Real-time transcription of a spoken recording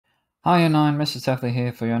Hi Year 9, Mr. Tefley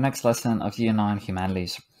here for your next lesson of Year 9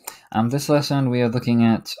 Humanities. This lesson we are looking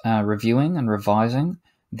at reviewing and revising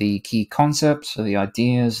the key concepts, the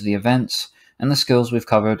ideas, the events, and the skills we've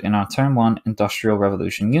covered in our Term 1 Industrial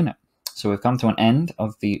Revolution unit. So we've come to an end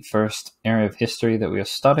of the first area of history that we are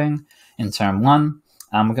studying in Term 1.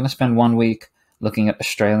 We're going to spend 1 week looking at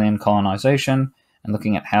Australian colonisation and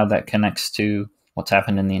looking at how that connects to what's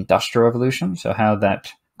happened in the Industrial Revolution, so how that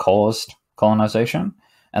caused colonisation,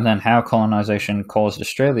 and then how colonisation caused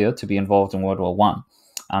Australia to be involved in World War One.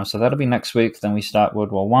 So that'll be next week. Then we start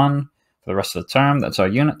World War One for the rest of the term. That's our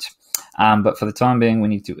unit. But for the time being, we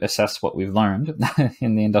need to assess what we've learned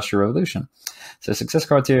in the Industrial Revolution. So success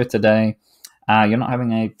criteria today, you're not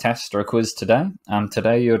having a test or a quiz today.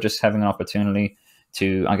 Today, you're just having an opportunity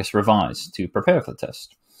to, revise, to prepare for the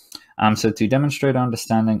test. So to demonstrate our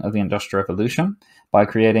understanding of the Industrial Revolution by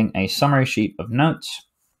creating a summary sheet of notes,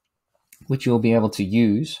 which you'll be able to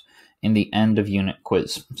use in the end of unit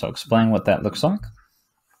quiz. So I'll explain what that looks like.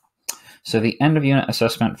 So the end of unit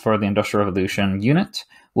assessment for the Industrial Revolution unit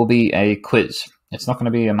will be a quiz. It's not going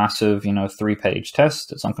to be a massive, 3-page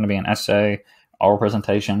test. It's not going to be an essay, oral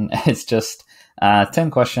presentation. It's just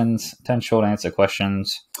 10 questions, 10 short answer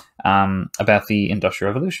questions about the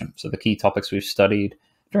Industrial Revolution. So the key topics we've studied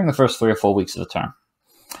during the first 3 or 4 weeks of the term.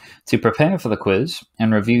 To prepare for the quiz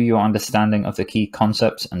and review your understanding of the key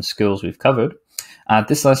concepts and skills we've covered,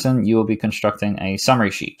 this lesson you will be constructing a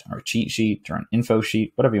summary sheet or a cheat sheet or an info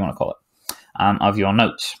sheet, whatever you want to call it, of your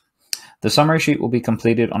notes. The summary sheet will be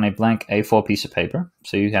completed on a blank A4 piece of paper,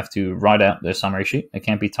 so you have to write out the summary sheet. It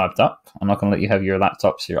can't be typed up. I'm not going to let you have your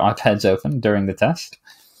laptops, your iPads open during the test,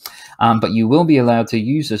 but you will be allowed to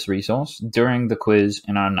use this resource during the quiz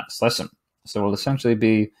in our next lesson. So it will essentially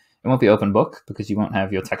be, it won't be open book because you won't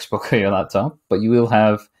have your textbook or your laptop, but you will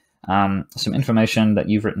have some information that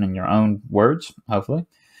you've written in your own words, hopefully,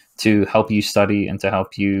 to help you study and to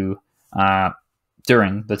help you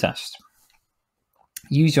during the test.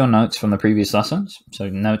 Use your notes from the previous lessons, so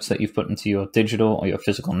notes that you've put into your digital or your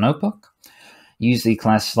physical notebook. Use the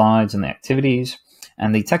class slides and the activities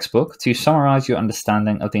and the textbook to summarize your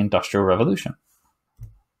understanding of the Industrial Revolution.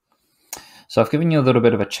 So I've given you a little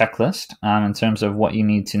bit of a checklist in terms of what you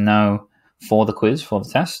need to know for the quiz, for the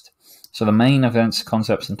test. So the main events,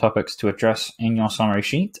 concepts, and topics to address in your summary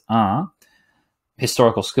sheet are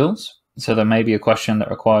historical skills. So there may be a question that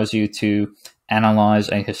requires you to analyze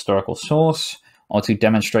a historical source or to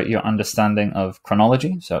demonstrate your understanding of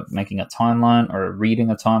chronology, so making a timeline or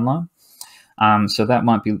reading a timeline. So that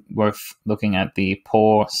might be worth looking at the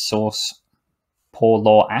Poor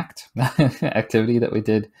Law Act activity that we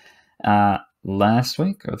did last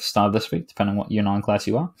week or the start of this week, depending on what Year 9 class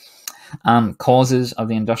you are. Causes of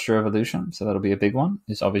the Industrial Revolution, so that'll be a big one,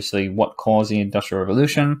 is obviously what caused the Industrial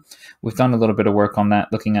Revolution. We've done a little bit of work on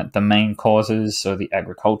that, looking at the main causes, so the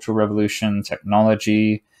agricultural revolution,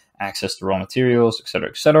 technology, access to raw materials, etc.,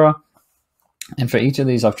 etc. And for each of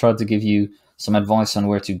these, I've tried to give you some advice on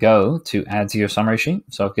where to go to add to your summary sheet.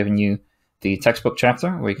 So I've given you the textbook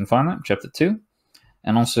chapter, where you can find that, chapter 2,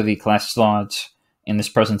 and also the class slides in this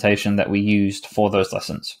presentation that we used for those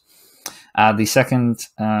lessons. The second,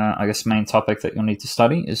 main topic that you'll need to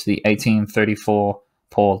study is the 1834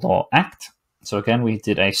 Poor Law Act. So again, we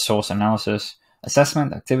did a source analysis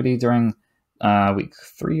assessment activity during week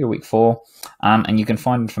 3 or week 4, and you can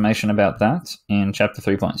find information about that in chapter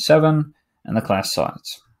 3.7 and the class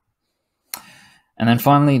slides. And then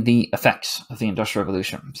finally, the effects of the Industrial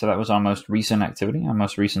Revolution. So that was our most recent activity, our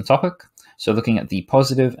most recent topic. So looking at the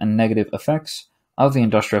positive and negative effects of the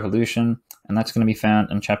Industrial Revolution, and that's going to be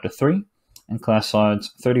found in chapter 3 and class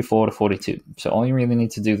slides 34 to 42. So all you really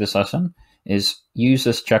need to do this lesson is use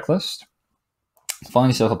this checklist,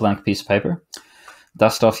 find yourself a blank piece of paper,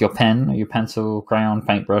 dust off your pen or your pencil, crayon,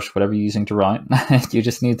 paintbrush, whatever you're using to write. You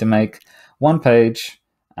just need to make one page,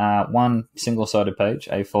 one single-sided page,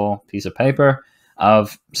 A4 piece of paper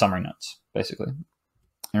of summary notes, basically.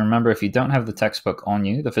 And remember, if you don't have the textbook on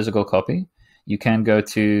you, the physical copy, you can go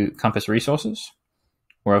to Compass Resources,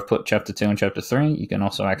 where I've put chapter 2 and chapter 3. You can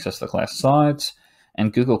also access the class slides,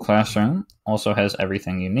 and Google Classroom also has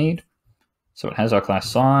everything you need. So it has our class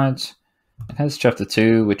slides, it has chapter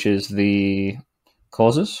 2, which is the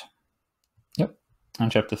causes,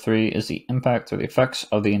 and chapter 3 is the impact or the effects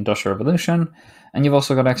of the Industrial Revolution, and you've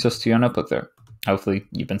also got access to your notebook there. Hopefully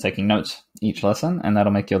you've been taking notes each lesson, and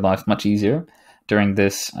that'll make your life much easier during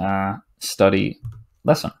this study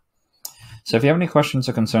lesson. So if you have any questions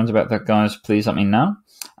or concerns about that, guys, please let me know.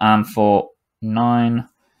 For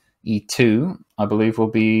 9E2, I believe we'll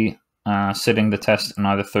be sitting the test on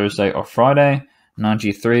either Thursday or Friday.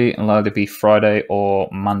 9G3 will either be Friday or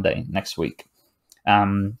Monday next week.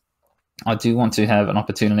 I do want to have an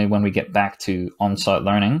opportunity when we get back to on-site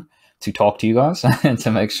learning to talk to you guys and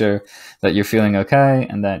to make sure that you're feeling okay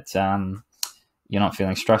and that you're not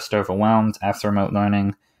feeling stressed or overwhelmed after remote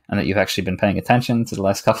learning, and that you've actually been paying attention to the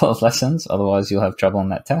last couple of lessons. Otherwise, you'll have trouble on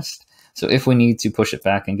that test. So if we need to push it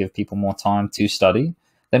back and give people more time to study,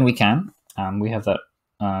 then we can. We have that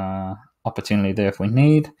opportunity there if we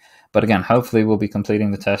need. But again, hopefully we'll be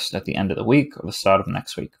completing the test at the end of the week or the start of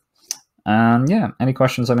next week. Yeah, any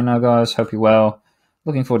questions, let me know, guys. Hope you're well.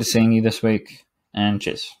 Looking forward to seeing you this week, and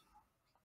cheers.